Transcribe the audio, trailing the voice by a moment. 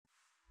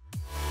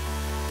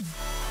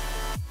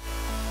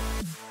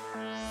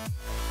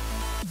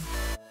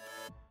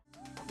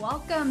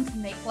Welcome to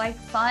Make Life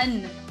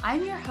Fun.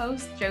 I'm your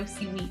host,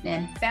 Jocey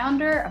Wiitanen,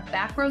 founder of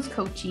Backroads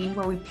Coaching,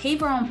 where we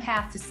pave our own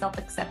path to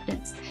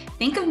self-acceptance.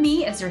 Think of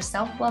me as your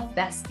self-love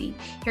bestie,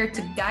 here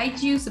to guide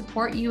you,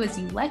 support you as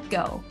you let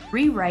go,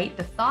 rewrite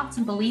the thoughts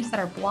and beliefs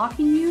that are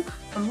blocking you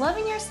from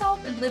loving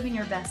yourself and living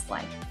your best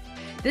life.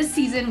 This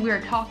season, we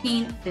are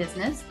talking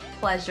business,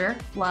 pleasure,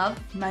 love,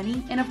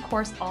 money, and of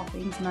course, all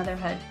things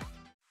motherhood.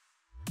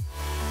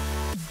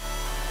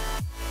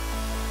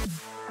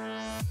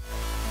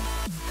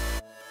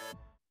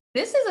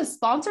 This is a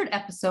sponsored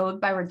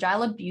episode by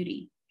Regila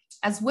Beauty.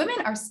 As women,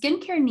 our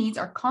skincare needs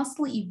are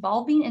constantly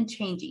evolving and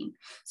changing,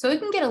 so it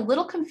can get a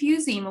little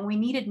confusing when we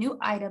need a new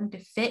item to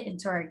fit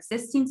into our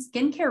existing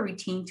skincare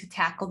routine to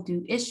tackle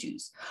new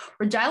issues.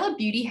 Regila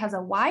Beauty has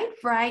a wide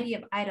variety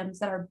of items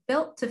that are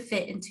built to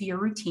fit into your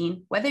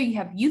routine, whether you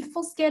have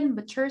youthful skin,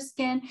 mature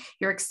skin,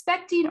 you're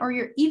expecting, or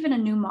you're even a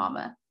new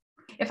mama.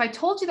 If I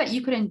told you that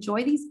you could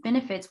enjoy these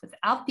benefits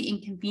without the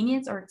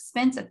inconvenience or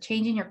expense of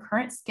changing your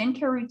current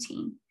skincare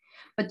routine,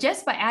 but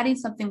just by adding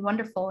something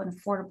wonderful and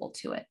affordable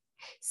to it.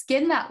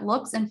 Skin that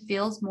looks and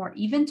feels more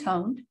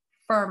even-toned,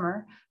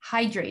 firmer,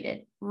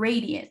 hydrated,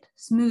 radiant,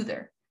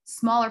 smoother,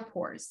 smaller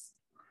pores.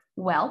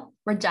 Well,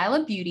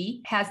 Regila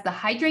Beauty has the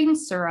hydrating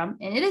serum,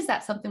 and it is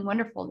that something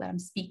wonderful that I'm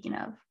speaking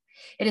of.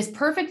 It is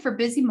perfect for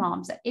busy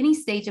moms at any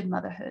stage of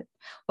motherhood,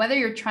 whether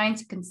you're trying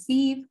to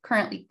conceive,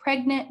 currently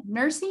pregnant,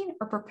 nursing,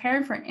 or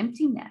preparing for an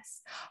empty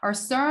nest. Our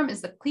serum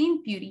is the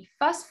clean beauty,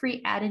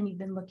 fuss-free add-in you've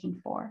been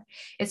looking for.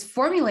 It's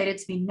formulated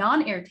to be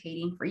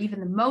non-irritating for even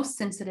the most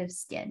sensitive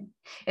skin.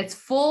 It's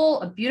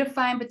full of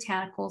beautifying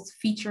botanicals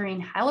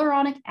featuring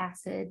hyaluronic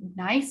acid,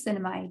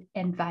 niacinamide,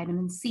 and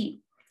vitamin C,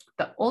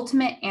 the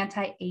ultimate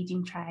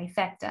anti-aging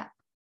trifecta.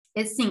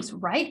 It sinks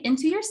right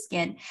into your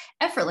skin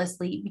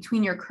effortlessly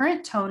between your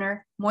current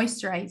toner,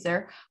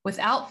 moisturizer,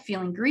 without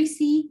feeling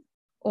greasy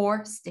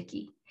or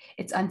sticky.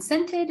 It's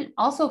unscented and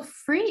also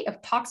free of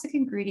toxic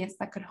ingredients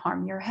that could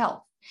harm your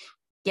health.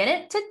 Get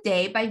it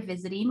today by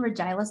visiting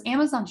Regila's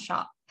Amazon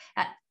shop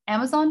at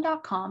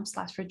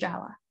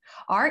amazon.com/Regila,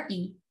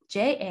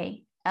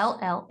 REJALLA,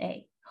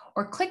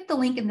 or click the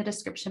link in the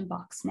description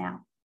box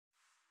now.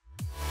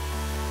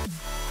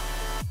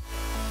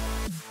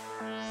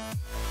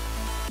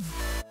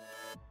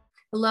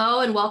 Hello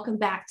and welcome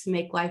back to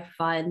Make Life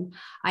Fun.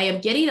 I am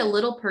getting a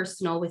little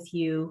personal with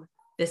you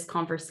this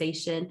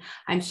conversation.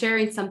 I'm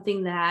sharing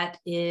something that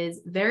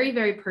is very,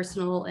 very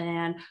personal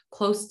and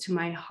close to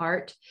my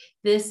heart.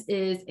 This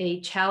is a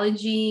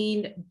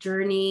challenging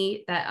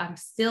journey that I'm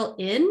still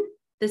in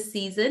this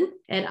season,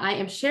 and I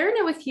am sharing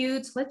it with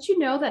you to let you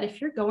know that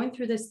if you're going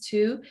through this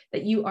too,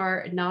 that you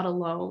are not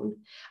alone.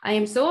 I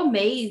am so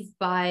amazed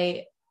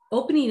by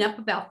opening up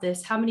about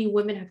this, how many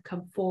women have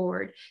come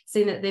forward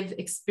saying that they've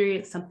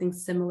experienced something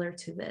similar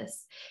to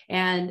this,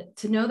 and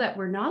to know that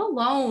we're not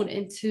alone,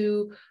 and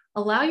to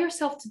allow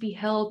yourself to be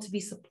held, to be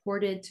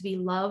supported, to be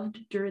loved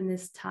during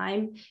this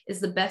time is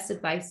the best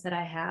advice that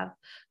I have.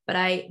 But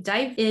I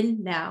dive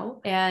in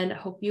now and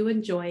hope you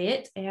enjoy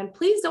it. And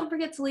please don't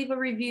forget to leave a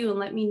review and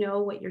let me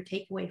know what your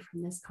takeaway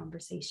from this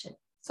conversation.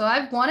 So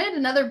I've wanted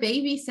another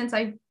baby since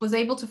I was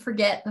able to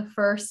forget the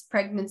first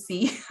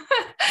pregnancy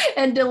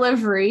and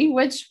delivery,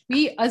 which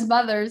we as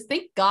mothers,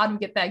 thank God we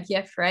get that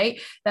gift, right?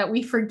 That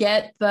we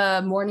forget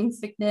the morning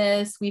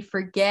sickness. We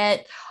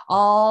forget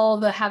all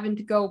the having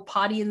to go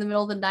potty in the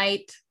middle of the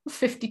night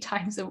 50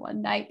 times in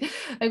one night.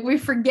 Like we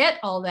forget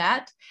all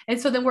that. And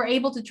so then we're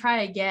able to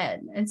try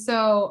again. And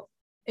so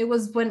it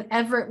was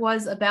whenever it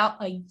was about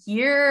a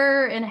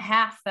year and a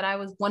half that I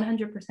was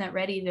 100%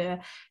 ready to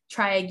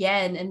try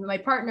again. And my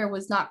partner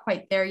was not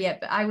quite there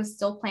yet, but I was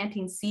still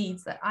planting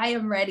seeds that I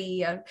am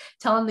ready. I'm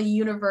telling the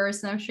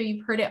universe, and I'm sure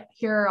you've heard it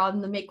here on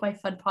the Make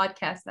Life Fun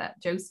podcast,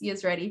 that Jocey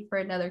is ready for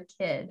another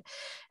kid.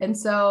 And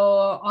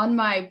so on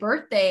my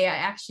birthday, I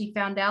actually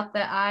found out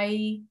that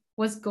I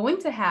was going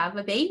to have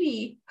a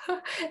baby.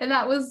 And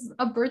that was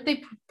a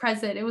birthday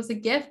present. It was a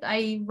gift.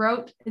 I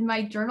wrote in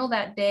my journal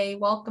that day,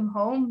 "Welcome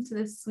home to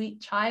this sweet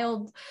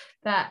child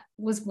that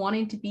was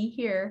wanting to be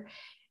here."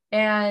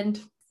 And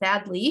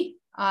sadly,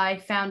 I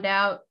found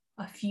out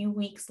a few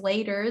weeks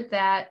later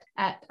that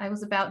I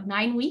was about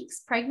 9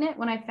 weeks pregnant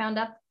when I found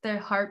out the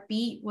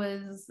heartbeat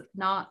was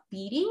not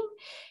beating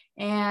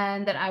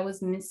and that I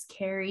was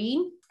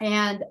miscarrying.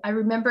 And I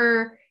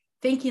remember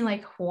thinking,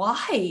 like,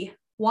 why?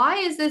 Why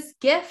is this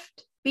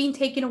gift being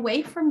taken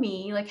away from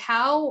me? Like,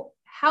 how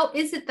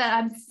is it that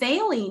I'm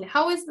failing?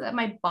 How is it that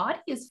my body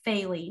is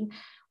failing?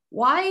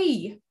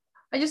 Why?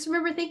 I just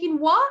remember thinking,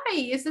 why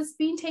is this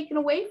being taken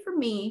away from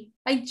me?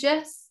 I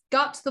just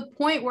got to the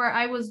point where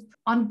I was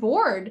on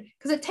board,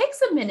 because it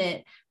takes a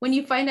minute when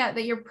you find out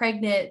that you're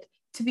pregnant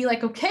to be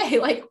like, okay,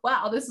 like,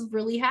 wow, this is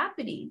really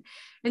happening.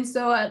 And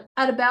so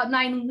at about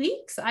 9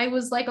 weeks, I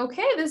was like,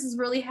 okay, this is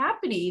really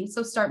happening.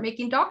 So start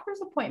making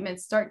doctor's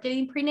appointments, start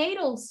getting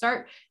prenatals,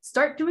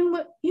 start doing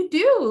what you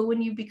do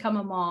when you become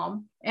a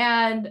mom.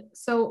 And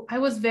so I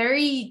was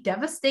very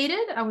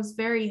devastated. I was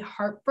very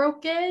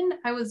heartbroken.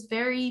 I was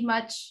very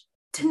much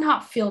did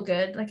not feel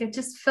good. Like I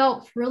just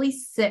felt really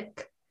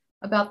sick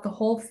about the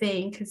whole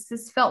thing because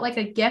this felt like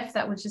a gift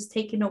that was just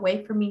taken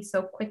away from me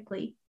so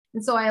quickly.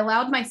 And so I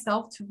allowed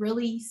myself to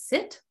really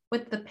sit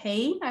with the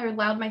pain. I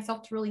allowed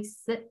myself to really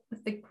sit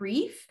with the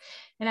grief,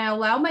 and I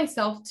allowed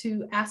myself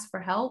to ask for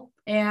help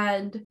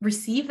and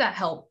receive that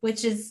help,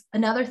 which is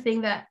another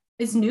thing that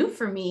is new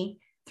for me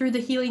through the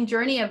healing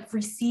journey of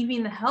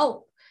receiving the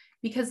help.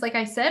 Because like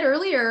I said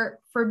earlier,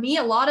 for me,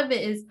 a lot of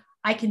it is,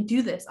 I can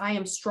do this. I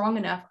am strong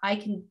enough. I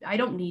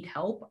don't need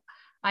help.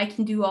 I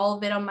can do all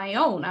of it on my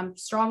own. I'm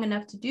strong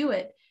enough to do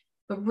it.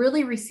 But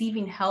really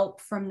receiving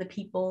help from the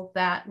people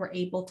that were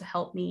able to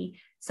help me,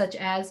 such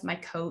as my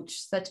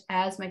coach, such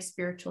as my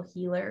spiritual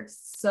healer.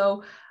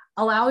 So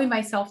allowing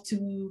myself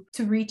to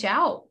reach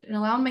out and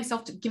allowing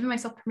myself to giving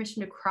myself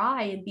permission to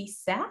cry and be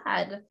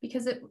sad,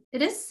 because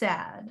it is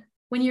sad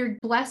when you're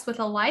blessed with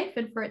a life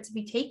and for it to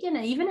be taken,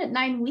 even at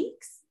 9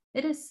 weeks,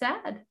 it is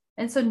sad.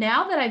 And so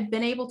now that I've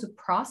been able to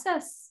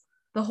process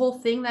the whole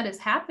thing that has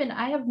happened,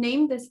 I have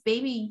named this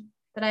baby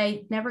that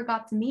I never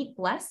got to meet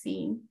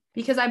Blessing,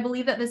 because I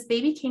believe that this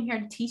baby came here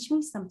to teach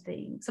me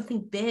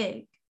something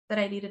big that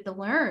I needed to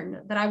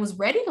learn, that I was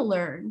ready to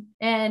learn.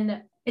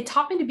 And it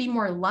taught me to be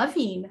more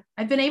loving.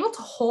 I've been able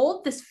to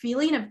hold this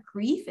feeling of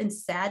grief and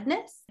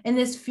sadness and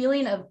this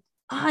feeling of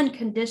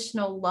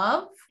unconditional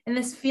love and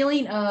this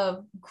feeling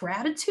of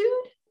gratitude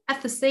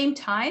at the same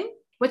time,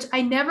 which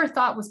I never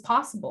thought was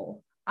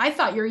possible. I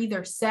thought you're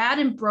either sad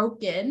and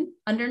broken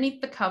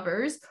underneath the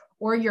covers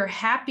or you're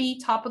happy,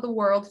 top of the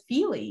world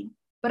feeling.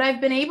 But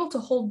I've been able to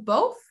hold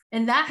both.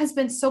 And that has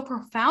been so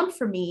profound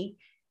for me.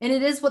 And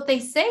it is what they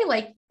say,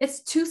 like,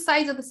 it's two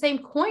sides of the same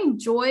coin,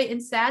 joy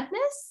and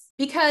sadness.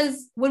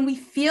 Because when we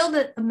feel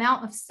the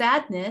amount of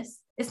sadness,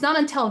 it's not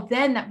until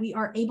then that we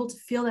are able to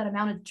feel that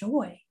amount of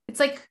joy. It's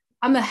like,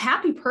 I'm a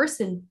happy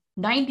person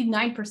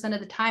 99% of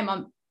the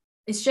time.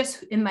 It's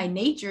just in my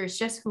nature. It's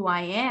just who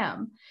I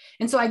am.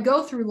 And so I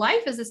go through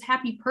life as this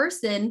happy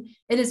person.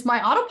 It is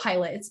my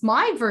autopilot. It's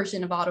my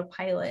version of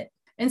autopilot.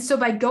 And so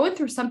by going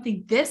through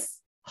something this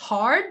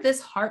hard,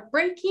 this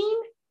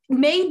heartbreaking,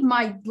 made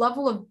my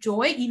level of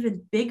joy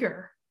even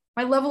bigger.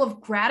 My level of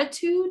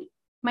gratitude,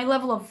 my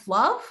level of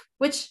love,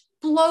 which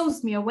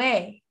blows me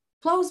away.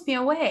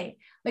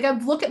 Like, I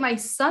look at my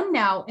son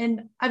now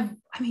and I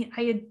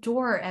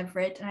adore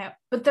Everett,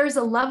 but there's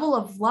a level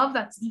of love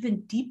that's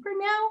even deeper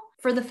now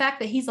for the fact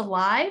that he's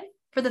alive,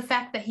 for the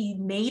fact that he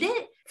made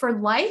it, for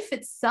life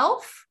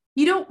itself.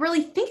 You don't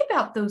really think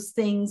about those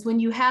things when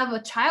you have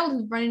a child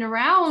who's running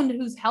around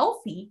who's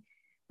healthy.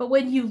 But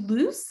when you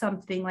lose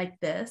something like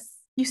this,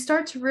 you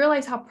start to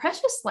realize how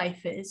precious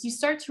life is. You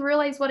start to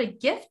realize what a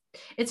gift.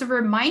 It's a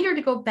reminder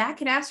to go back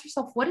and ask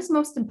yourself, what is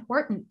most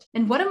important?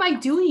 And what am I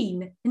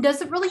doing? And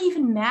does it really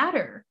even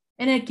matter?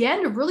 And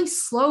again, to really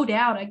slow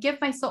down, I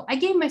gave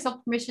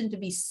myself permission to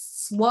be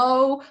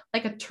slow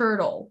like a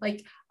turtle.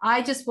 Like,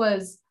 I just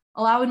was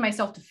allowing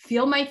myself to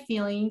feel my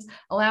feelings,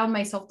 allowing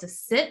myself to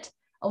sit,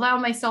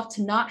 allowing myself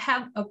to not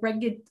have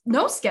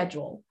no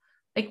schedule.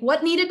 Like,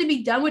 what needed to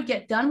be done would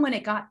get done when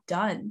it got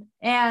done.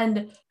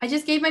 And I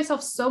just gave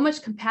myself so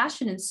much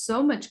compassion and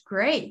so much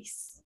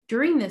grace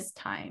during this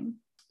time.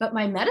 But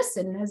my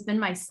medicine has been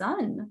my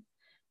son.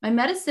 My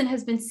medicine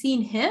has been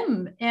seeing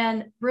him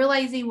and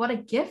realizing what a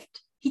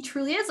gift he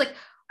truly is. Like,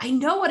 I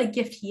know what a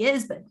gift he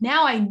is, but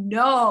now I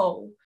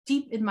know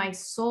deep in my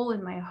soul,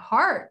 in my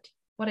heart,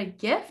 what a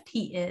gift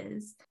he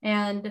is.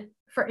 And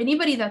for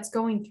anybody that's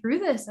going through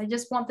this, I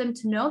just want them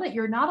to know that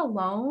you're not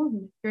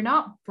alone. You're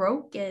not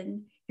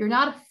broken. You're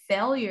not a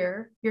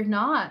failure. You're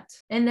not.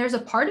 And there's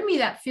a part of me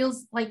that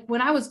feels like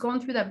when I was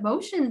going through that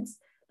motions,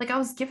 like I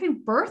was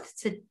giving birth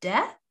to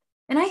death.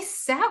 And I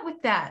sat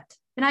with that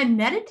and I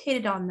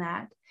meditated on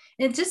that.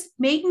 And it just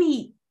made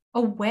me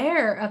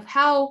aware of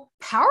how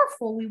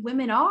powerful we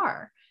women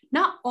are.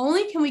 Not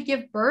only can we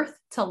give birth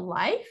to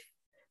life,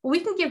 but we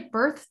can give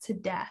birth to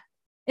death.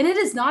 And it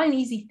is not an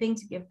easy thing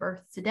to give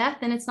birth to death.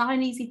 And it's not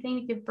an easy thing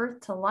to give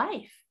birth to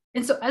life.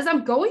 And so as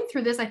I'm going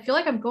through this, I feel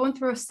like I'm going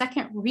through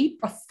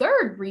a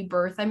third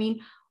rebirth. I mean,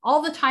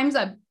 all the times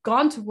I've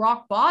gone to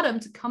rock bottom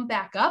to come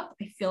back up,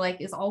 I feel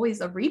like is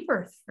always a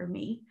rebirth for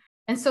me.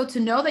 And so to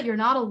know that you're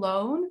not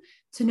alone,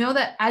 to know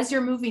that as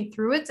you're moving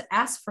through it, to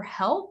ask for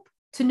help,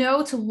 to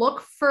know to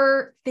look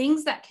for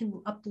things that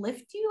can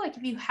uplift you. Like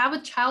if you have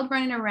a child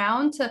running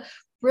around, to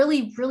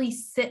really, really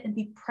sit and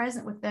be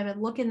present with them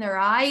and look in their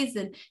eyes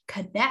and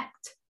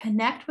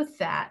connect with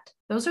that.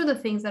 Those are the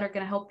things that are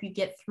going to help you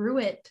get through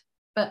it.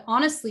 But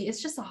honestly,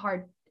 it's a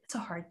hard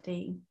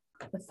thing.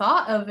 The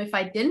thought of if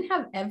I didn't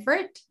have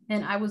Everett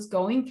and I was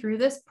going through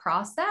this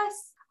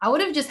process, I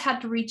would have just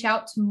had to reach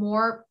out to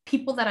more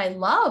people that I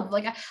love.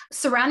 Like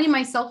surrounding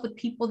myself with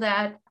people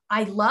that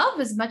I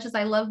love as much as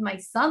I love my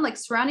son, like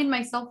surrounding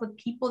myself with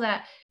people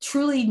that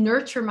truly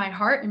nurture my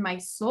heart and my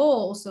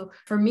soul. So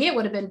for me, it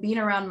would have been being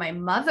around my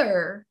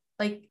mother.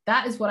 Like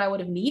that is what I would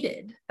have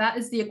needed. That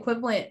is the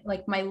equivalent,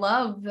 like my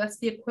love, that's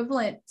the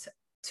equivalent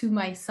to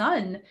my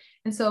son.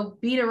 And so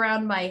being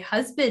around my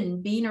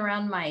husband, being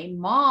around my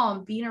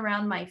mom, being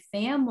around my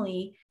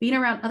family, being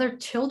around other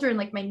children,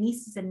 like my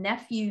nieces and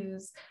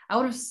nephews, I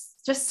would have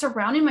just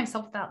surrounding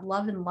myself with that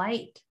love and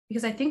light,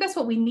 because I think that's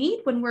what we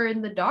need when we're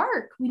in the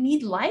dark. We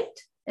need light,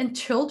 and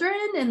children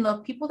and the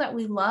people that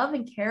we love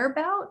and care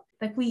about.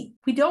 Like we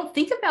don't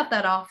think about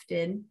that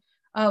often,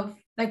 of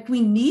like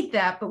we need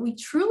that, but we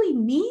truly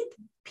need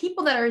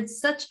people that are in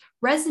such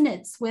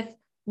resonance with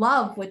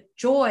love, with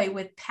joy,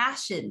 with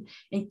passion.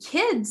 And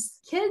kids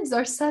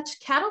are such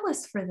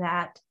catalysts for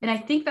that. And I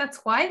think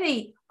that's why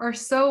they are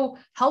so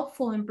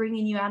helpful in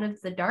bringing you out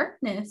of the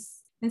darkness.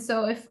 And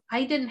so if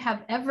I didn't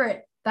have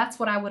Everett, that's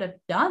what I would have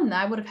done.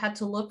 I would have had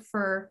to look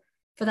for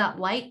that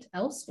light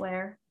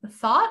elsewhere. The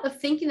thought of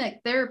thinking that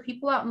there are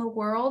people out in the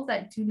world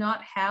that do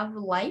not have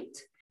light,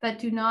 that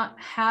do not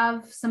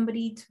have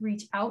somebody to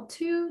reach out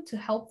to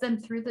help them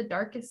through the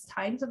darkest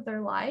times of their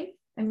life.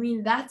 I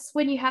mean, that's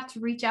when you have to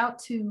reach out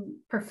to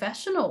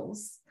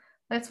professionals.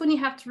 That's when you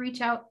have to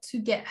reach out to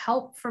get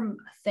help from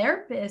a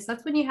therapist.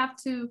 That's when you have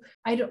to,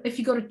 if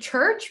you go to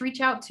church, reach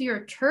out to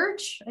your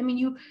church. I mean,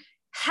 you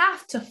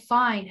have to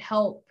find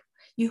help.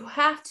 You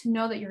have to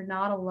know that you're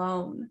not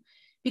alone,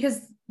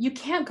 because you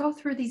can't go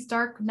through these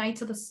dark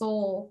nights of the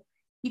soul.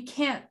 You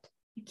can't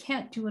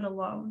do it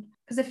alone.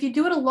 Because if you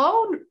do it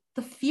alone,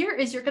 the fear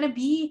is you're going to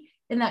be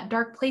in that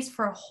dark place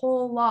for a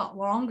whole lot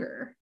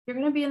longer. You're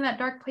going to be in that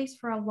dark place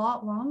for a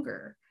lot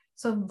longer.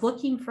 So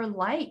looking for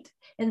light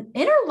and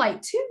inner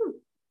light too.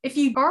 If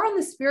you are on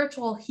the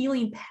spiritual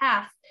healing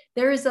path,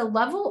 there is a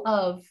level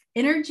of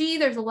energy,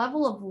 there's a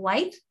level of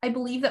light, I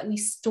believe, that we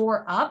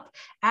store up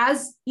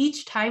as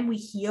each time we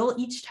heal,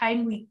 each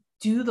time we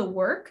do the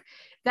work,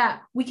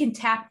 that we can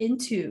tap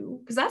into.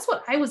 Because that's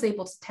what I was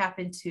able to tap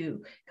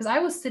into, because I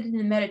was sitting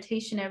in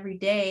meditation every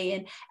day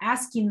and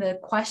asking the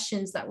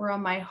questions that were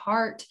on my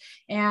heart.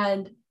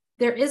 And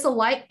there is a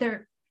light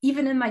there.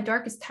 Even in my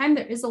darkest time,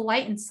 there is a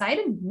light inside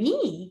of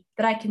me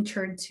that I can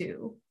turn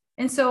to.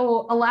 And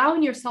so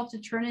allowing yourself to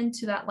turn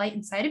into that light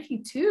inside of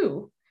you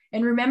too,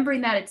 and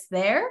remembering that it's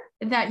there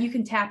and that you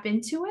can tap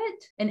into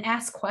it and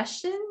ask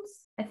questions,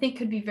 I think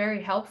could be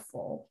very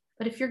helpful.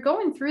 But if you're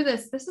going through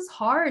this is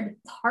hard.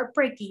 It's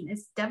heartbreaking.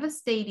 It's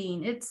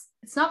devastating. It's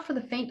not for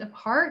the faint of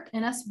heart.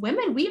 And us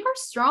women, we are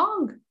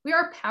strong. We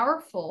are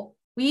powerful.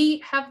 We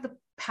have the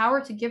power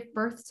to give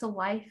birth to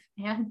life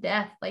and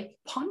death. Like,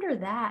 ponder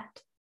that.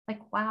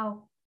 Like,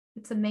 wow,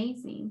 it's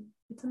amazing.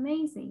 It's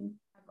amazing.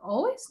 I've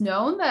always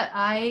known that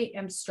I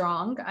am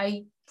strong.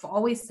 I've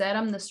always said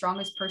I'm the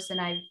strongest person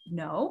I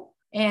know.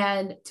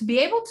 And to be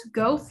able to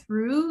go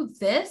through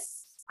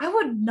this, I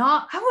would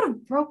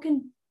have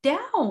broken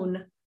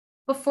down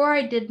before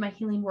I did my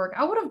healing work.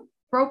 I would have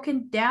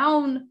broken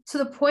down to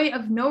the point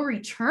of no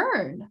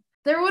return.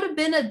 There would have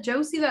been a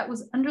Jocey that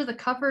was under the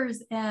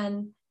covers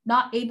and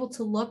not able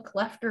to look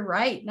left or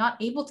right, not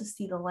able to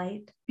see the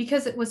light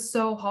because it was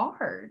so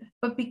hard.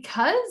 But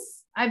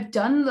because I've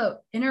done the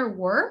inner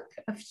work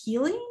of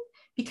healing,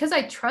 because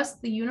I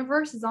trust the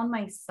universe is on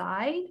my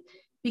side,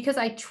 because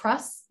I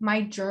trust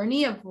my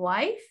journey of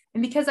life,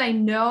 and because I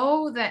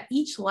know that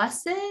each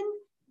lesson,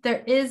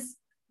 there is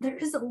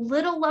a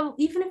little level,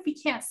 even if we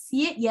can't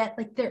see it yet,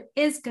 like there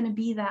is going to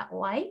be that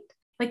light,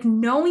 like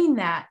knowing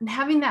that and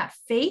having that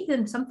faith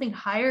in something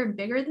higher and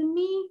bigger than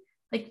me.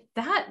 Like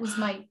that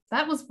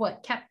was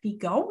what kept me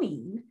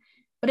going.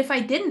 But if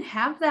I didn't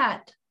have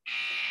that,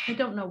 I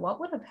don't know what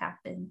would have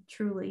happened,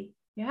 truly.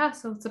 Yeah.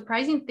 So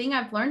surprising thing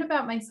I've learned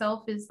about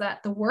myself is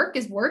that the work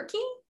is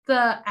working.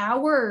 The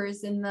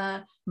hours and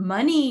the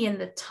money and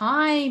the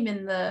time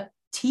and the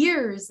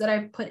tears that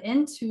I've put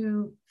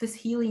into this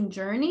healing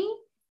journey,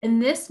 in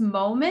this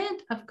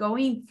moment of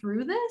going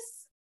through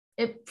this,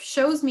 it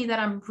shows me that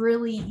I'm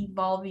really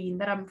evolving,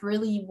 that I'm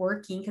really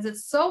working, because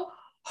it's so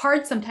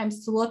hard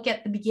sometimes to look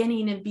at the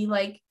beginning and be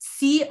like,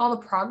 see all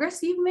the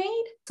progress you've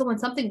made. So when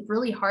something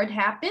really hard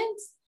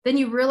happens, then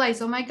you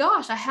realize, oh my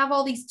gosh, I have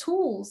all these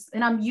tools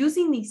and I'm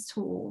using these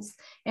tools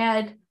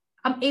and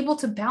I'm able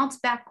to bounce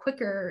back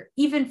quicker,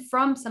 even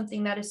from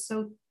something that is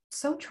so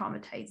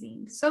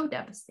traumatizing, so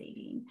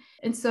devastating.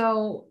 And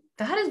so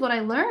that is what I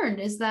learned,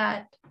 is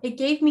that it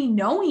gave me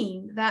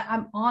knowing that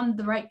I'm on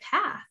the right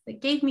path.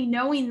 It gave me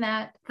knowing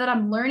that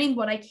I'm learning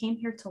what I came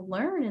here to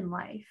learn in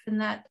life, and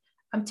that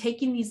I'm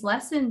taking these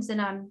lessons and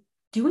I'm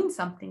doing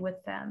something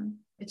with them.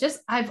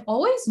 I've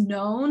always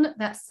known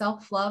that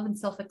self-love and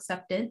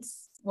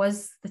self-acceptance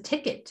was the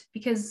ticket,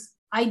 because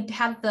I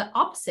had the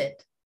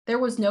opposite. There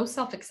was no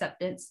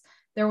self-acceptance.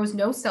 There was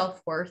no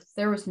self-worth.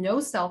 There was no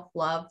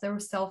self-love. There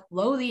was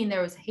self-loathing.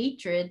 There was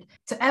hatred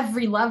to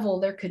every level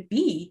there could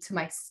be, to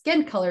my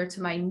skin color,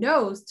 to my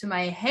nose, to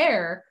my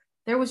hair.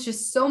 There was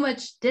just so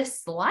much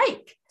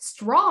dislike,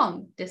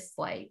 strong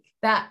dislike,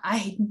 that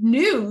I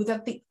knew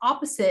that the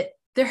opposite,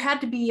 there had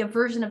to be a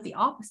version of the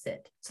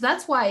opposite. So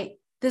that's why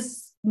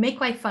this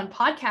Make Life Fun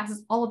podcast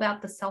is all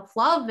about the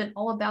self-love and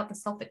all about the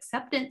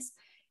self-acceptance,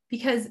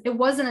 because it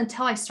wasn't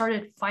until I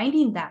started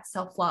finding that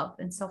self-love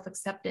and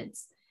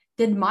self-acceptance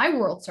did my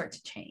world start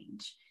to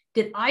change.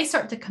 Did I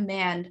start to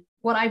command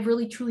what I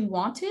really truly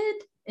wanted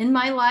in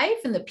my life,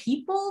 and the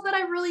people that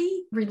I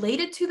really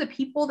related to, the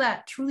people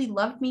that truly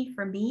loved me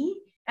for me.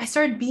 I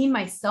started being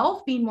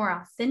myself, being more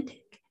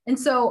authentic. And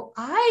so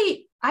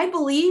I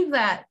believe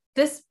that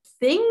this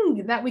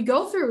thing that we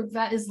go through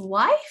that is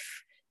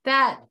life,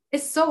 that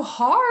is so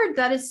hard,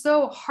 that is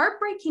so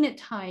heartbreaking at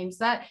times,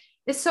 that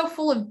is so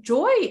full of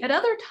joy at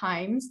other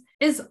times,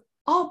 is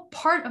all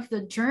part of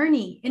the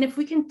journey. And if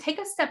we can take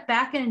a step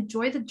back and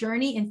enjoy the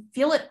journey and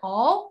feel it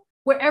all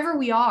wherever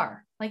we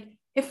are, like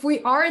if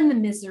we are in the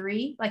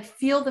misery, like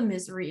feel the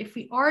misery. If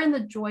we are in the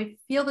joy,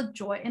 feel the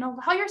joy, and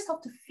allow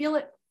yourself to feel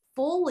it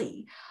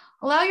fully.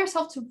 Allow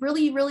yourself to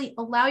really, really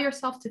allow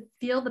yourself to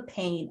feel the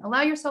pain,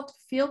 allow yourself to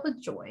feel the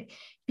joy,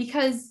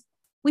 because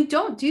we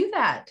don't do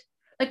that.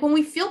 Like when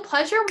we feel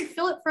pleasure, we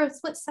feel it for a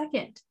split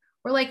second.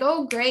 We're like,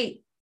 oh,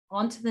 great,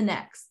 on to the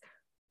next.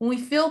 When we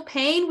feel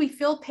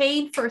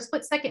pain for a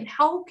split second.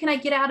 How can I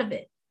get out of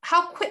it?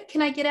 How quick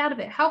can I get out of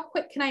it? How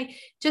quick can I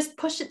just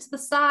push it to the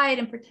side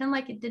and pretend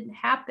like it didn't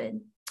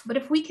happen? But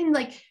if we can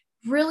like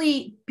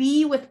really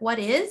be with what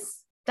is,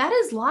 that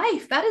is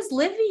life, that is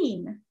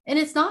living. And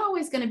it's not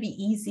always going to be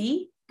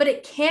easy, but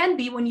it can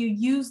be when you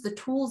use the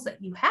tools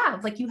that you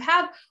have. Like you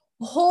have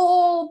a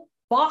whole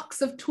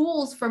box of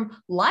tools from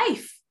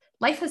life.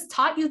 Life has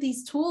taught you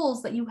these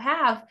tools that you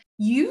have.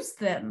 Use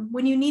them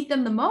when you need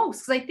them the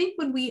most. Because I think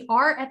when we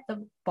are at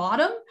the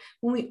bottom,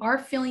 when we are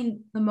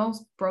feeling the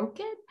most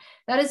broken,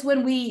 that is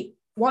when we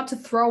want to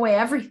throw away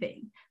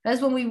everything. That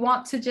is when we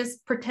want to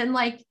just pretend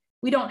like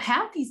we don't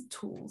have these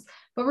tools.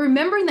 But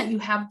remembering that you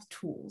have the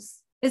tools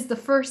is the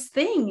first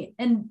thing.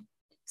 And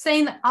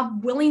saying that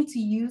I'm willing to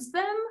use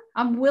them,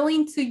 I'm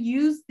willing to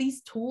use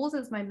these tools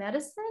as my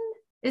medicine,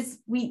 is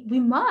we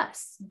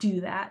must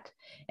do that.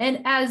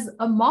 And as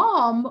a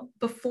mom,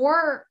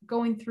 before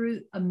going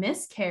through a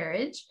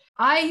miscarriage,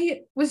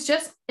 I was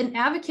just an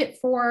advocate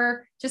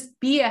for just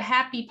be a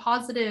happy,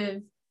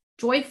 positive,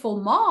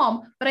 joyful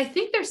mom. But I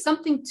think there's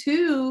something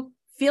to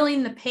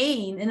feeling the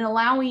pain and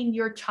allowing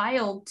your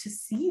child to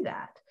see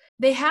that.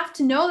 They have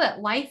to know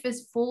that life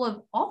is full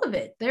of all of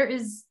it. There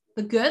is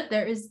the good,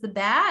 there is the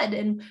bad,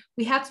 and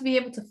we have to be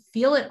able to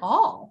feel it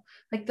all.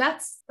 Like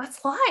that's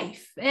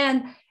life.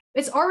 And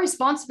it's our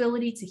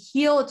responsibility to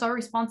heal. It's our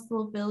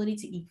responsibility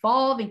to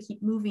evolve and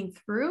keep moving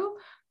through.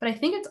 But I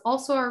think it's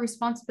also our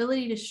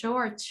responsibility to show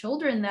our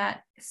children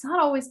that it's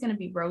not always going to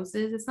be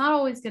roses. It's not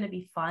always going to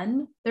be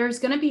fun. There's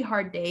going to be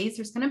hard days.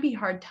 There's going to be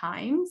hard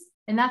times.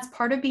 And that's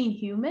part of being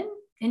human.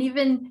 And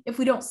even if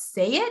we don't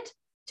say it,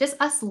 just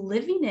us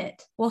living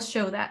it will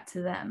show that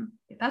to them.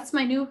 That's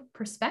my new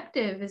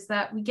perspective, is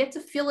that we get to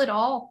feel it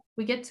all.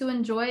 We get to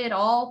enjoy it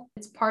all.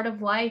 It's part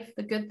of life,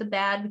 the good, the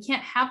bad. We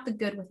can't have the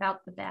good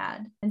without the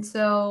bad. And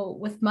so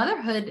with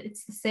motherhood,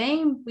 it's the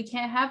same. We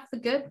can't have the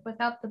good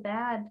without the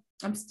bad.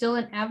 I'm still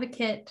an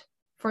advocate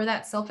for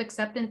that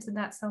self-acceptance and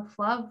that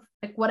self-love.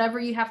 Like whatever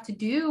you have to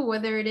do,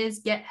 whether it is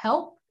get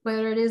help,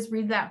 whether it is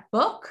read that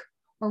book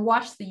or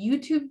watch the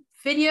YouTube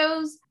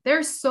videos,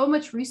 there's so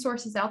much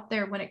resources out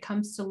there when it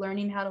comes to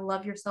learning how to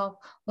love yourself,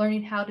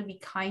 learning how to be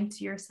kind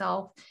to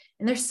yourself.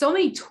 And there's so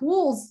many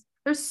tools.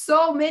 There's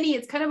so many,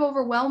 it's kind of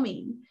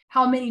overwhelming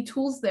how many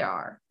tools there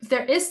are. If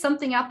there is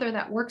something out there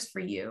that works for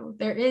you,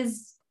 there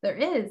is,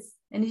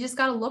 and you just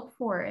got to look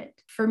for it.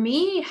 For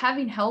me,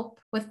 having help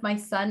with my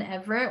son,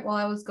 Everett, while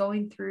I was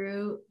going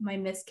through my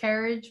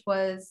miscarriage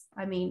was,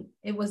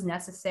 it was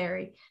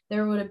necessary.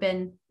 There would have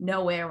been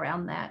no way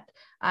around that.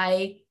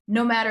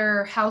 No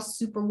matter how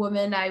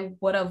superwoman I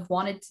would have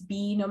wanted to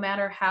be, no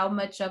matter how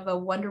much of a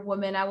Wonder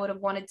Woman I would have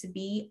wanted to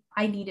be,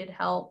 I needed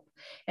help.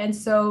 And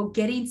so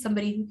getting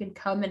somebody who can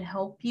come and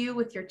help you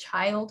with your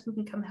child, who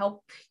can come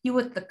help you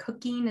with the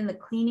cooking and the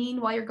cleaning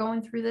while you're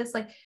going through this,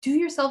 like do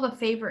yourself a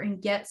favor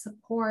and get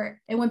support.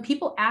 And when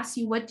people ask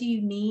you, what do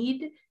you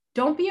need?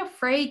 Don't be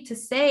afraid to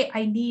say,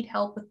 I need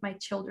help with my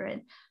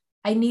children.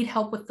 I need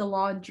help with the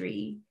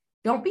laundry.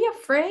 Don't be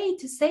afraid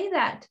to say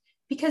that,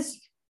 because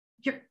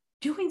you're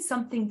doing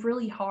something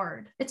really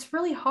hard. It's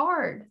really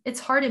hard. It's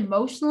hard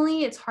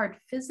emotionally. It's hard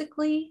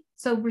physically.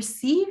 So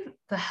receive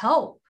the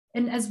help.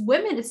 And as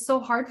women, it's so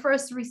hard for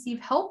us to receive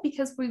help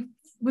because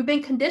we've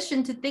been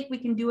conditioned to think we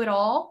can do it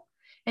all.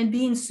 And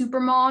being super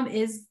mom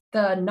is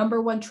the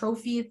number one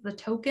trophy, the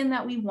token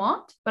that we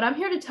want. But I'm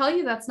here to tell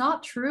you that's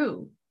not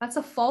true. That's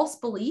a false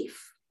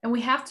belief. And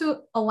we have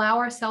to allow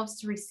ourselves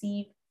to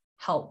receive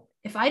help.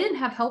 If I didn't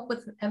have help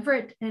with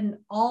Everett and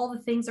all the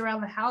things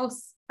around the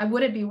house, I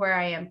wouldn't be where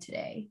I am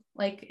today.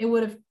 Like it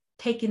would have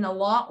taken a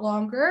lot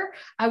longer.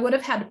 I would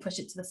have had to push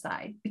it to the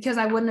side because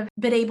I wouldn't have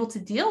been able to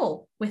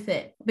deal with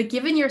it. But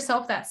giving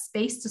yourself that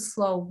space to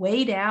slow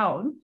way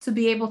down, to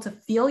be able to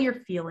feel your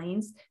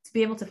feelings, to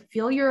be able to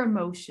feel your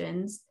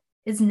emotions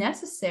is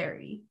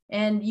necessary.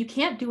 And you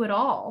can't do it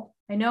all.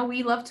 I know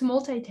we love to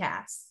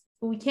multitask,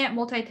 but we can't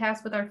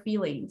multitask with our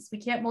feelings. We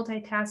can't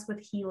multitask with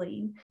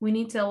healing. We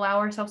need to allow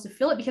ourselves to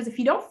feel it, because if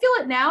you don't feel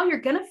it now, you're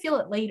going to feel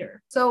it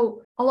later.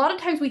 So a lot of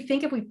times we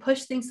think if we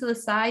push things to the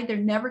side, they're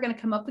never going to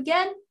come up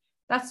again.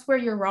 That's where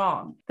you're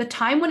wrong. The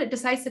time when it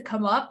decides to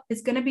come up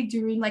is going to be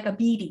during like a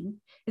meeting.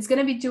 It's going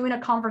to be doing a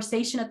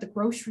conversation at the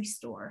grocery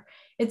store.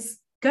 It's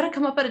going to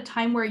come up at a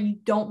time where you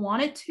don't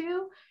want it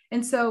to.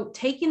 And so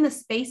taking the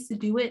space to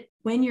do it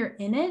when you're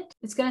in it,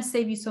 it's going to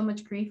save you so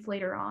much grief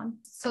later on.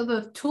 So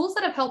the tools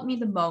that have helped me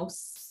the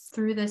most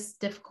through this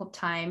difficult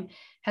time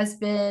has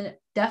been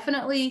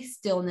definitely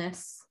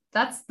stillness.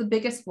 That's the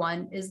biggest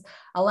one, is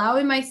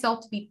allowing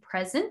myself to be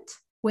present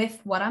with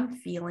what I'm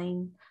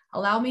feeling,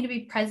 allow me to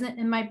be present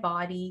in my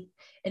body.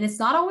 And it's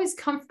not always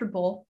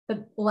comfortable,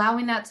 but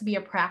allowing that to be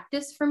a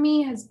practice for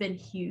me has been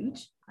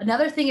huge.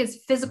 Another thing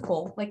is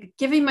physical, like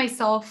giving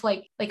myself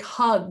like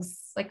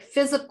hugs, like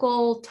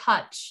physical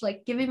touch,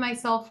 like giving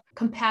myself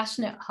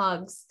compassionate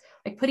hugs,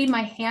 like putting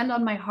my hand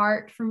on my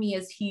heart for me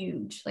is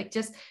huge. Like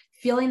just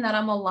feeling that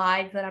I'm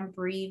alive, that I'm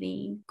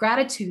breathing.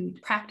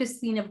 Gratitude,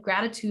 practicing of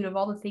gratitude of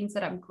all the things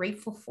that I'm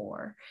grateful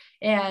for.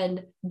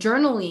 And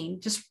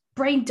journaling, just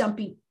brain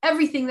dumping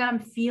everything that I'm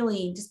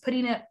feeling, just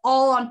putting it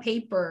all on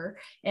paper.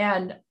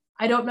 And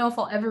I don't know if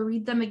I'll ever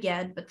read them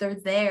again, but they're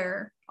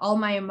there. All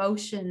my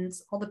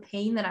emotions, all the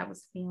pain that I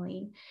was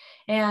feeling,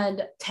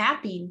 and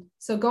tapping.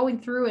 So going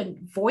through and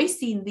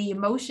voicing the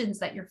emotions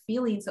that you're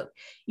feeling. So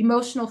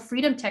emotional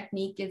freedom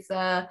technique is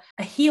a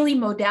healing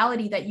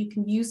modality that you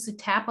can use to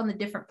tap on the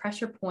different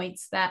pressure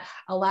points that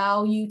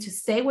allow you to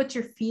say what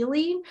you're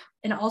feeling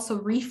and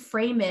also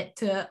reframe it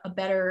to a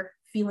better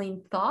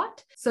feeling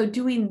thought. So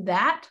doing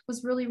that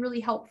was really,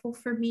 really helpful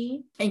for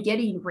me. And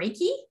getting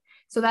Reiki.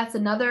 So that's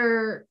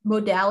another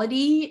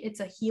modality. It's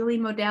a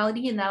healing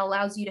modality, and that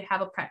allows you to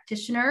have a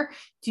practitioner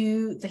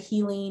do the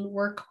healing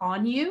work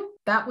on you.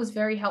 That was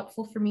very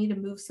helpful for me to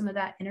move some of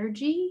that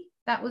energy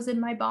that was in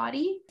my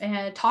body.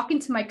 And talking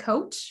to my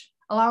coach,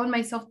 allowing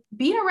myself,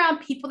 being around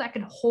people that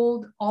can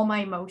hold all my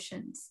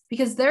emotions,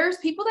 because there's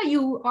people that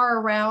you are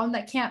around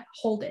that can't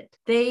hold it.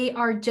 They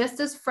are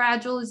just as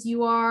fragile as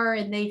you are,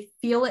 and they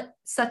feel it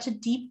such a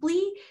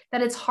deeply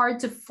that it's hard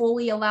to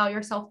fully allow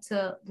yourself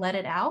to let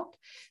it out.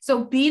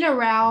 So being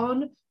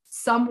around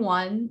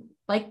someone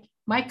like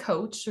my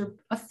coach or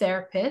a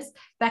therapist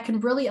that can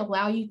really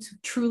allow you to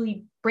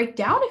truly break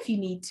down if you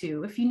need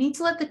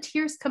to let the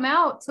tears come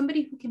out,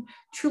 somebody who can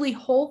truly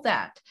hold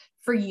that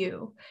for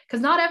you,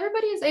 because not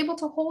everybody is able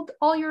to hold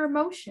all your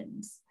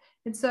emotions.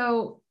 And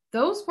so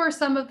those were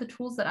some of the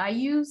tools that I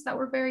used that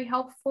were very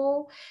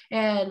helpful.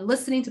 And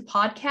listening to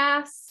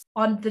podcasts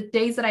on the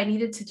days that I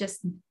needed to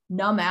just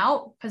numb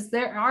out, because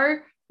there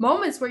are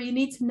moments where you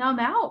need to numb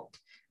out.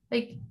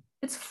 Like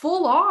it's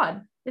full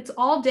on. It's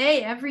all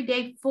day, every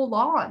day, full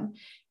on.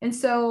 And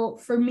so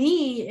for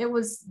me, it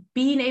was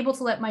being able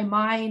to let my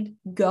mind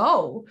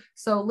go.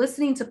 So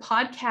listening to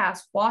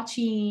podcasts,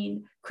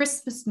 watching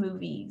Christmas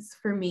movies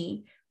for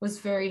me was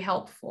very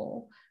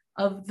helpful,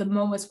 of the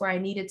moments where I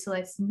needed to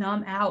like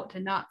numb out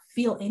and not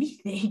feel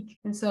anything.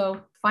 And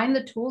so find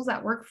the tools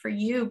that work for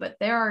you, but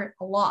there are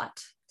a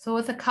lot. So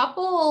with a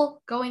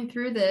couple going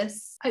through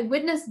this, I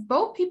witnessed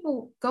both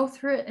people go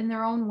through it in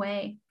their own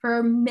way.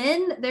 For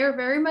men, they're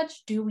very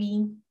much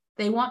doing.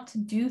 They want to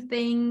do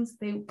things.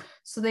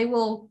 They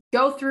will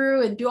go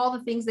through and do all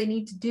the things they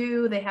need to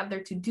do. They have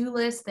their to-do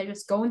list. They're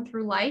just going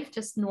through life,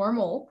 just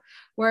normal.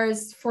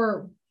 Whereas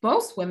for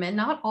most women,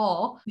 not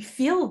all, we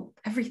feel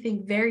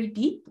everything very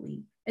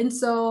deeply. And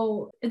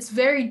so it's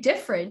very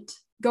different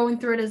going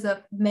through it as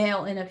a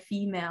male and a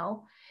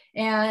female.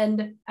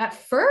 And at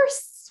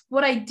first,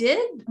 what I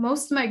did,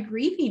 most of my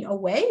grieving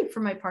away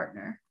from my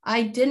partner.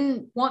 I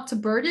didn't want to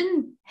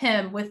burden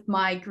him with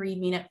my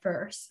grieving at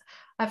first.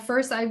 At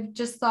first, I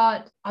just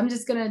thought, I'm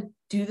just going to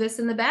do this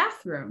in the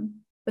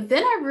bathroom. But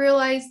then I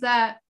realized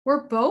that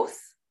we're both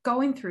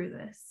going through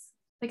this.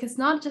 Like, it's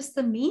not just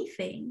the me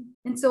thing.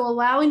 And so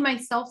allowing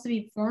myself to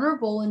be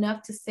vulnerable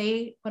enough to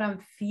say what I'm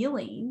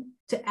feeling,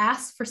 to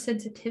ask for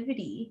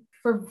sensitivity,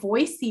 for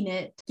voicing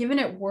it, giving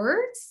it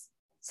words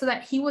so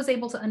that he was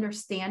able to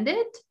understand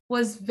it,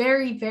 was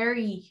very,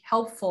 very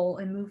helpful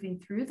in moving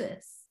through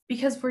this.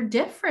 Because we're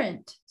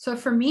different. So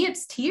for me,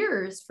 it's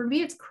tears. For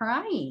me, it's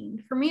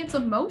crying. For me, it's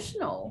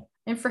emotional.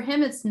 And for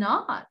him, it's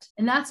not.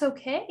 And that's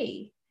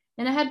okay.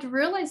 And I had to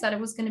realize that it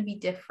was going to be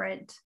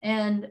different,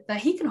 and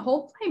that he can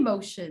hold my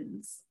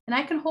emotions and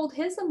I can hold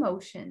his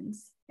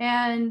emotions.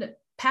 And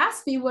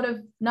past me would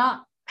have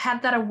not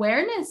had that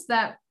awareness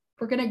that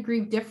we're going to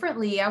grieve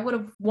differently. I would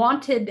have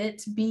wanted it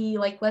to be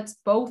like, let's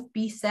both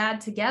be sad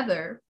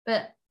together.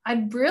 But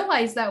I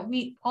realized that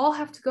we all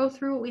have to go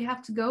through what we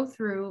have to go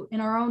through in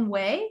our own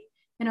way,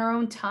 in our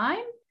own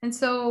time. And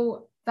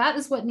so that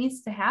is what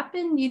needs to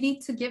happen. You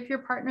need to give your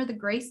partner the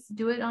grace to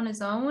do it on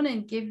his own,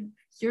 and give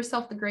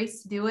yourself the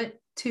grace to do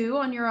it too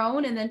on your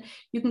own. And then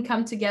you can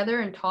come together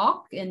and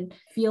talk and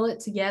feel it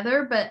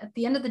together. But at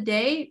the end of the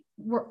day,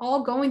 we're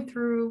all going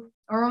through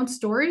our own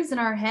stories in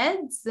our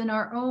heads and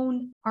our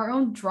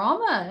own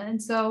drama.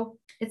 And so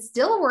it's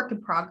still a work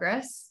in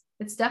progress.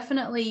 It's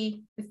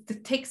definitely,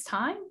 it takes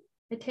time.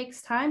 It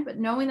takes time, but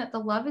knowing that the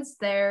love is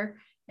there.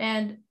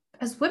 And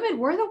as women,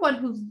 we're the one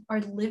who are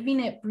living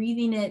it,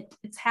 breathing it.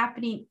 It's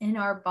happening in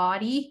our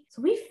body.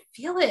 So we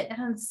feel it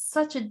in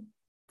such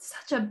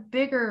a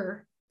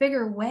bigger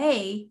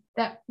way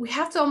that we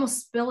have to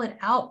almost spill it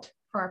out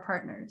for our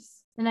partners.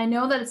 And I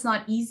know that it's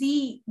not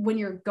easy when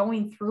you're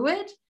going through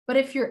it, but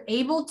if you're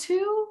able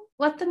to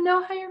let them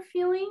know how you're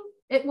feeling,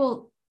 it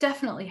will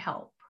definitely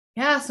help.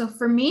 Yeah, so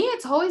for me,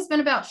 it's always been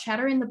about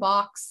shattering the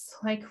box.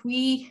 Like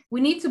we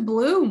need to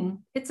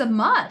bloom. It's a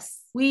must.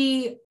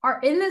 We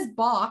are in this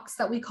box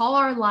that we call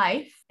our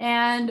life,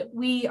 and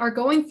we are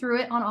going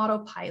through it on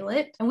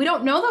autopilot. And we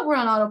don't know that we're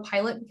on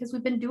autopilot because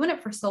we've been doing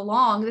it for so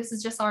long. This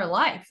is just our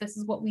life. This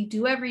is what we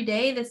do every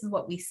day. This is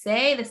what we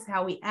say. This is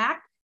how we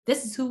act.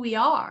 This is who we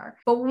are.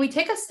 But when we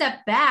take a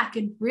step back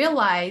and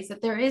realize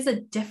that there is a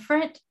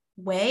different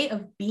way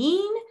of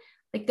being,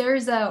 like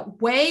there's a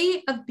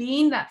way of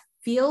being that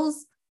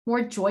feels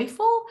more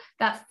joyful,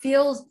 that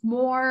feels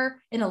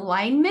more in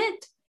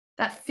alignment,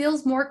 that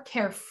feels more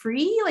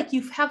carefree, like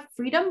you have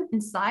freedom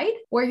inside,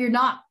 where you're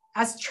not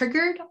as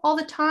triggered all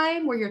the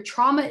time, where your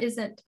trauma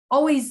isn't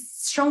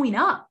always showing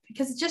up,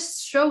 because it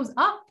just shows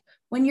up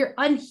when you're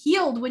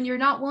unhealed, when you're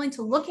not willing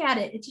to look at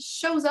it. It just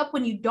shows up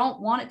when you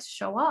don't want it to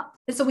show up.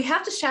 And so we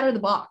have to shatter the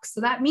box.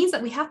 So that means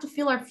that we have to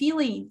feel our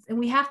feelings, and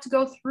we have to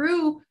go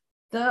through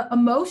the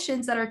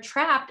emotions that are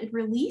trapped and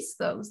release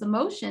those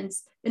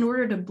emotions in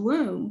order to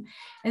bloom.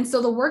 And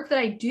so the work that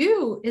I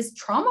do is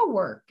trauma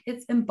work.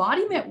 It's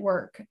embodiment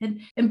work.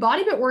 And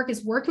embodiment work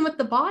is working with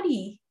the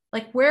body.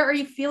 Like, where are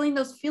you feeling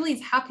those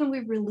feelings? How can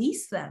we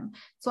release them?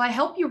 So I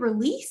help you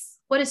release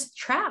what is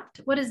trapped,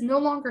 what is no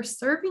longer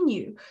serving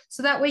you.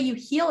 So that way you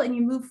heal and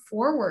you move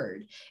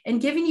forward,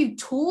 and giving you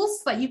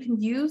tools that you can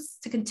use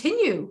to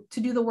continue to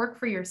do the work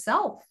for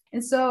yourself.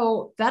 And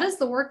so that is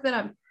the work that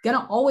I'm going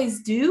to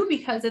always do,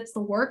 because it's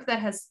the work that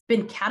has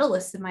been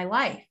catalyst in my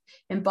life.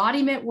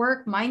 Embodiment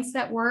work,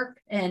 mindset work,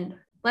 and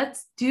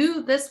let's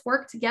do this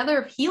work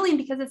together of healing,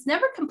 because it's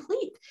never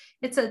complete.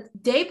 It's a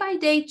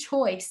day-by-day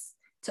choice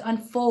to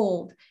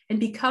unfold and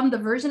become the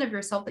version of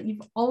yourself that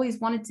you've always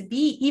wanted to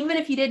be, even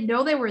if you didn't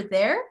know they were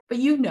there, but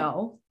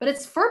but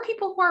it's for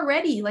people who are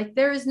ready. Like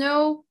there's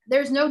no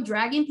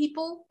dragging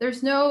people.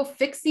 There's no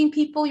fixing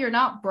people. You're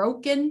not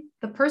broken.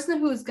 The person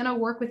who is going to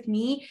work with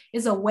me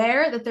is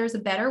aware that there's a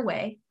better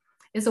way,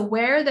 is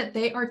aware that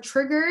they are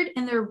triggered,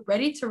 and they're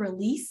ready to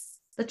release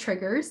the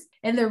triggers,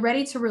 and they're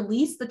ready to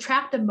release the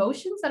trapped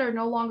emotions that are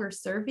no longer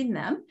serving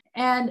them.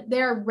 And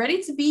they're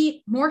ready to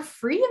be more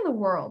free in the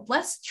world,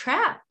 less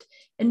trapped,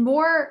 and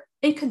more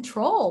in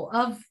control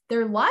of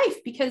their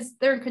life, because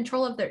they're in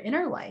control of their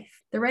inner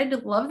life. They're ready to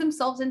love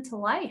themselves into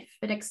life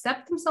and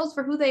accept themselves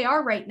for who they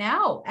are right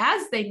now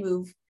as they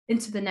move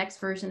into the next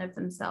version of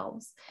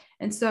themselves.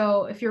 And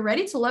so if you're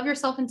ready to love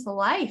yourself into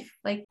life,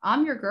 like,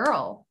 I'm your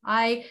girl.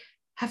 I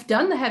have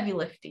done the heavy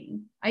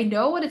lifting. I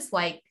know what it's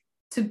like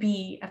to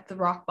be at the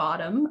rock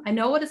bottom. I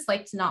know what it's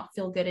like to not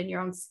feel good in your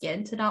own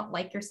skin, to not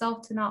like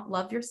yourself, to not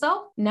love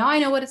yourself. Now I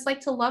know what it's like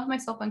to love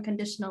myself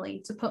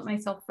unconditionally, to put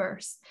myself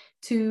first,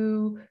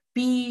 to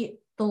be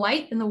the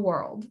light in the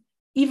world,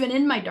 even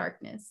in my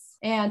darkness,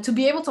 and to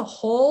be able to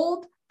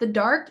hold the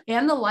dark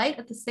and the light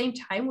at the same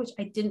time, which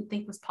I didn't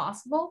think was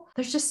possible.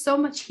 There's just so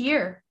much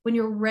here when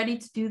you're ready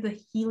to do the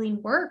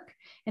healing work.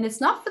 And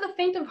it's not for the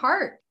faint of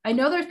heart. I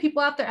know there's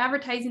people out there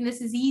advertising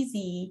this is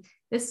easy,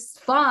 this is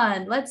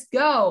fun, let's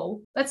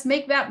go, let's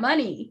make that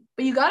money.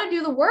 But you got to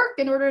do the work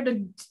in order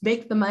to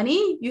make the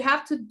money. You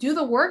have to do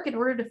the work in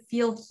order to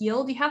feel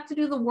healed. You have to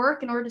do the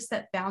work in order to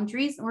set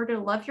boundaries, in order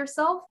to love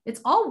yourself.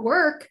 It's all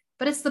work,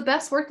 but it's the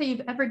best work that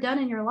you've ever done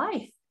in your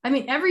life. I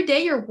mean, every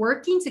day you're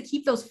working to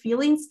keep those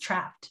feelings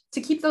trapped,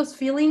 to keep those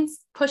feelings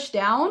pushed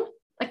down.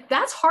 Like,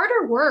 that's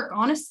harder work,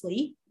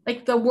 honestly.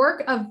 Like, the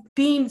work of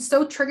being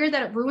so triggered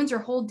that it ruins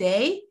your whole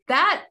day,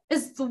 that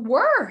is the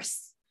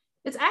worst.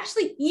 It's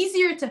actually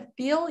easier to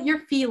feel your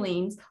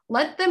feelings,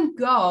 let them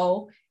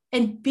go,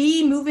 and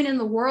be moving in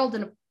the world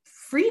in a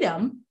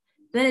freedom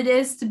than it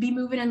is to be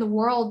moving in the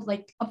world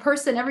like a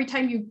person. Every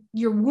time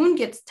your wound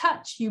gets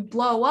touched, you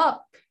blow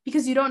up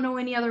because you don't know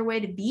any other way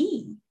to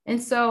be.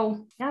 And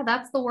so, yeah,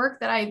 that's the work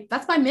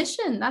that's my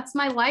mission. That's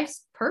my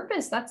life's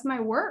purpose. That's my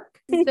work.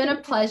 It's been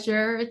a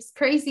pleasure. It's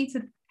crazy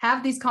to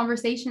have these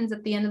conversations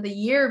at the end of the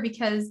year,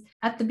 because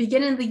at the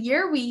beginning of the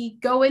year, we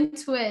go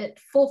into it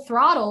full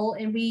throttle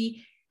and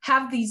we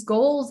have these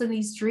goals and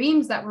these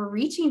dreams that we're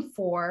reaching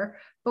for.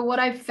 But what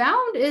I've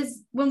found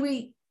is when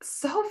we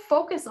so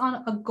focus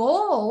on a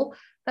goal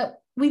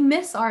that we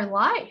miss our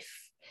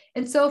life.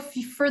 And so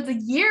for the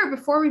year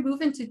before we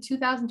move into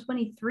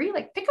 2023,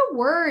 like, pick a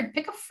word,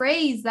 pick a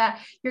phrase that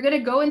you're going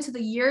to go into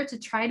the year to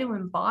try to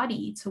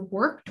embody, to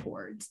work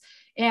towards.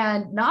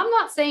 And now, I'm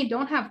not saying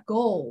don't have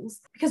goals,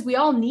 because we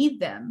all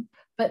need them,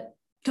 but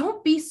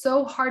don't be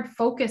so hard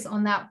focused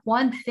on that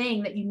one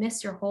thing that you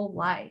miss your whole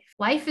life.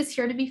 Life is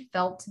here to be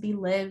felt, to be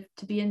lived,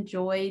 to be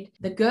enjoyed,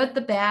 the good,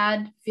 the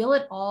bad, feel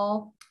it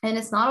all. And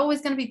it's not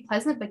always going to be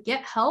pleasant, but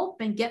get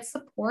help and get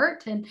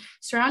support and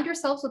surround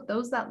yourselves with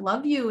those that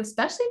love you,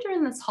 especially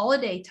during this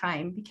holiday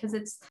time, because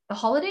the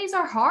holidays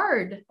are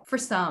hard for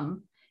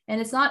some.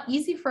 And it's not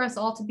easy for us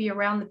all to be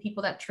around the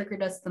people that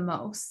triggered us the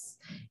most,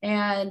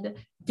 and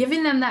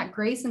giving them that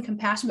grace and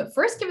compassion. But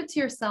first, give it to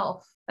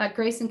yourself, that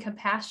grace and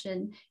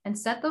compassion, and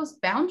set those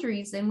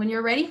boundaries. And when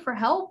you're ready for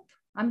help,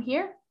 I'm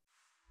here.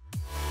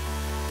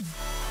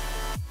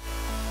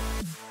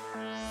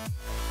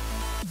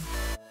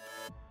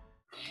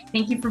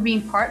 Thank you for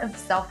being part of the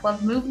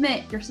self-love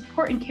movement. Your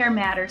support and care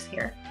matters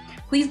here.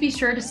 Please be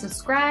sure to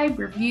subscribe,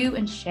 review,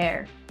 and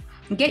share.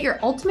 And get your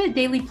ultimate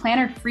daily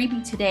planner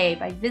freebie today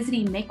by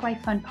visiting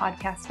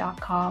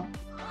makelifefunpodcast.com.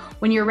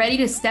 When you're ready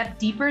to step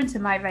deeper into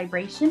my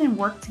vibration and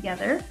work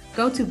together,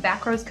 go to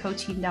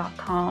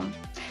backrowscoaching.com.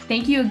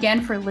 Thank you again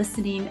for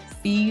listening.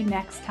 See you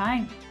next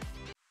time.